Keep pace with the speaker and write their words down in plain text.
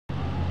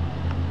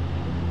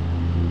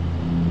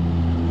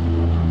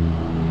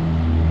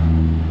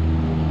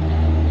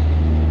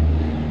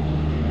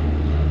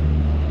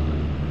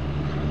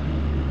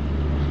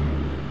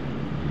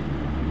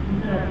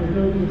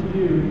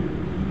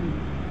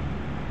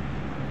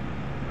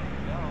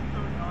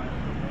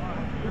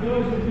For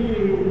those of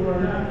you who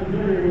are not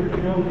familiar with the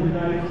Golden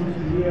Knights, it's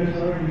the U.S.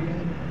 Army's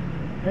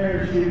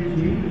parachute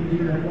team.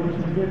 These are a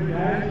bunch of good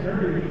guys,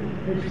 very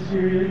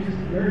experienced,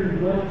 very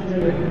well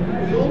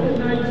trained. The Golden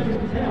Knights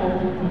can tell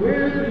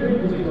where the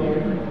wind is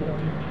going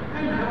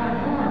and how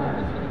hard.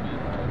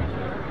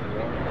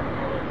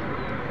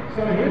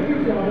 So here we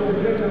go,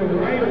 they're going to go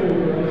right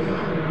over us.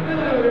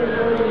 Hello there,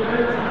 Golden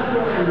Knights, how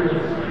are you?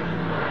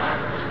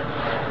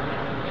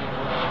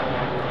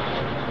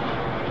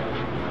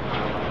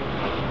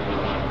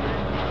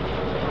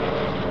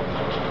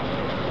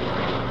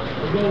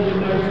 The Golden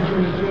Knights are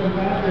going to jump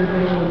out. They're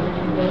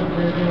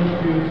going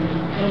to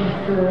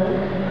unfurl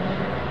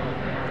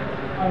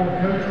our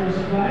country's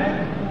flag.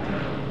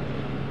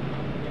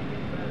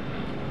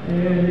 And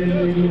then we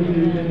will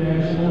do the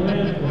national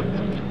anthem.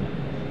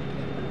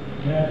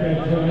 At that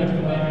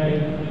time, I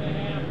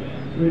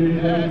would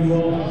invite you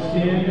all to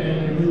stand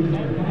and remove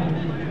your hands.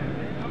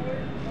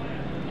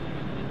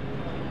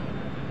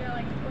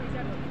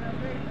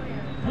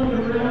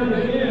 Coming around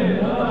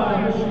again.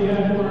 I wish we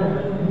had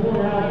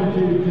more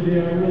altitude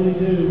today. I really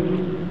do.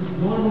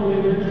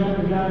 Normally they're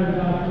jumping down at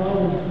about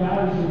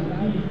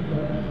 12,000 feet,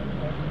 but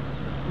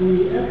the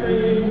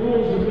FAA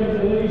rules and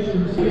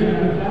regulations say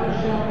that thou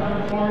shalt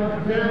not fart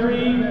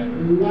very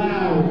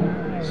loud.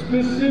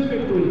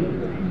 Specifically,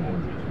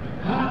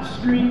 hot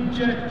street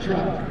jet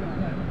truck,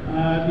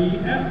 the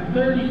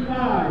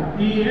F-35,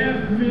 the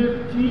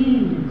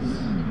F-15s.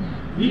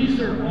 These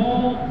are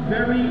all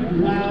very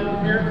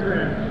loud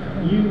aircraft.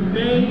 You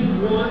may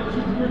want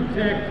to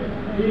protect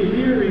the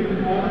hearing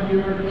of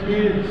your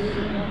kids.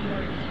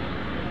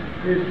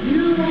 If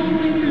you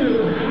only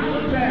knew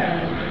how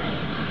bad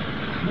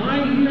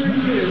my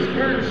hearing is,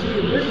 courtesy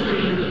of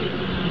listening to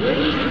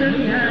Ladies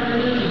Penny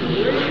Harriman,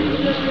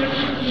 Ladies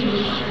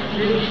F-15s,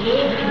 and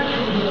full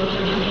passion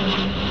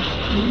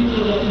you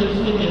will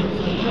understand,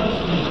 so trust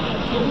me.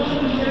 So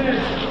mom and dad,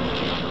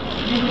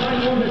 you might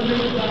want to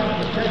think about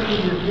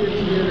protecting your kids'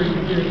 hearing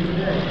here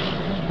today.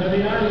 I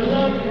mean, I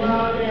love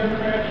loud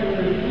aircraft, and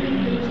there are few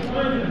things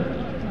finer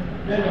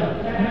than a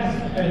fast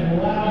and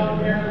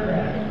loud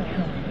aircraft.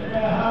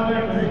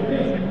 However,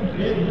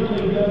 it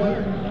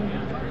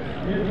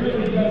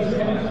really does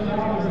cause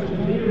problems to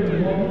hear and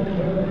long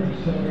term.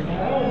 So by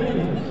all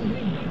means,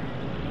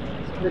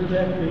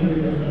 protect the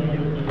hearing of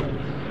your kids.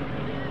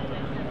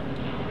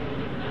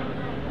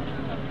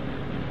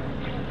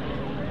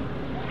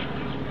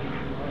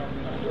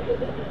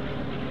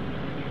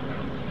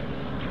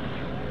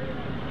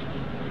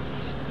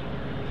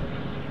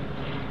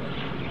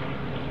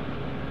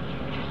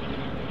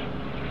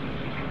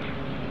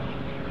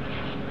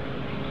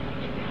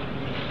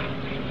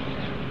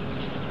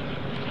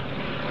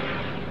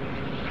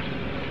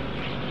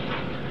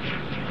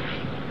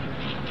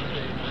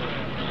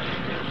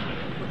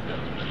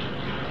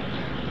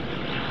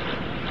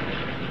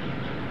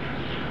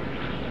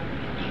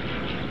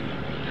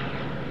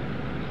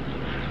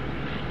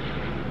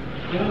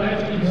 Well,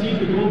 as you can see,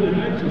 the Golden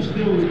Knights are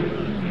still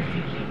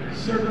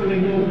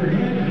circling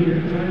overhead here,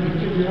 trying to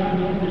figure out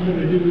what we're going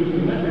to do with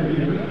the weather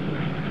here.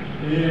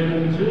 And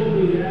until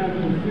we have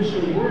an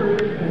official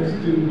word as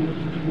to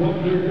what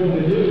we're going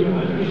to do,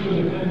 I'm just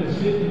going to kind of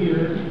sit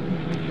here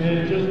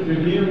and just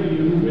regale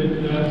you with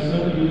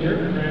some of the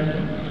aircraft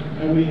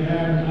that we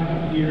have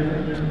out here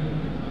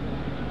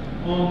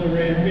on the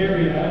ramp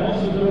area. I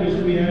also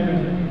noticed we have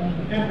an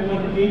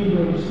F-1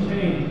 Abrams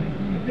tank.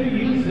 They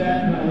used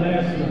that in my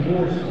last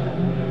divorce.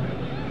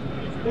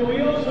 But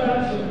we also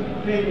have some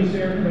famous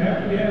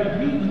aircraft. We have a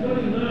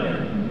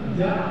P-29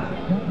 Doc.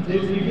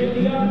 If you get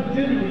the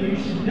opportunity, you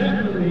should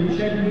definitely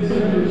check this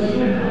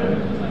out.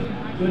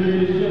 But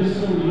it is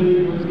just so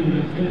labor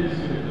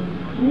intensive.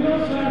 We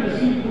also have a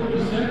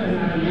C-47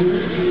 out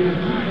here. We have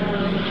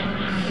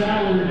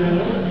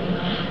Sourdough,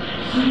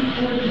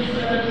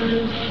 C-47,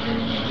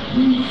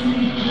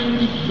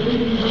 DC-3,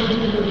 baby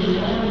version of the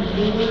Army.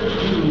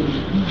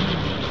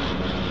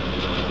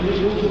 It was a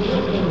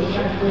book on the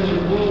fact that in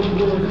World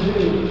War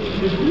II,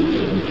 if you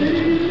could fit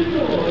it in the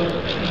door,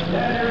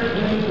 that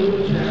airplane would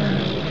turn.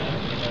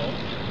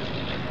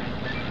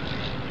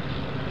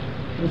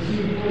 The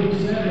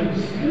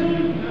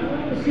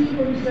C-47 the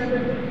C-47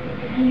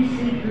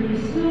 DC-3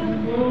 still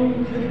flown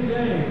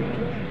today.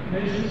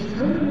 And she's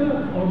coming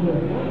up on the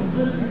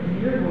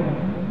 100-year mark.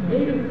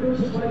 Made her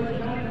first flight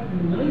back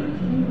in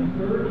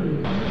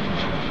 1930.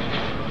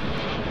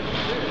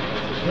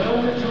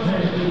 Well, we're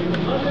trying to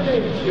Mother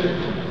Nature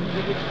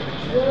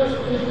just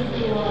isn't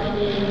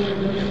cooperating with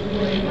this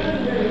plane.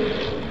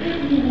 If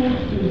you want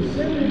to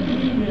send an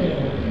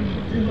email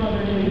to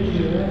Mother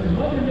Nature, that's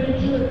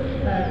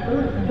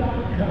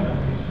mothernature@earth.com.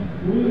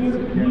 We would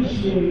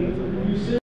appreciate you sending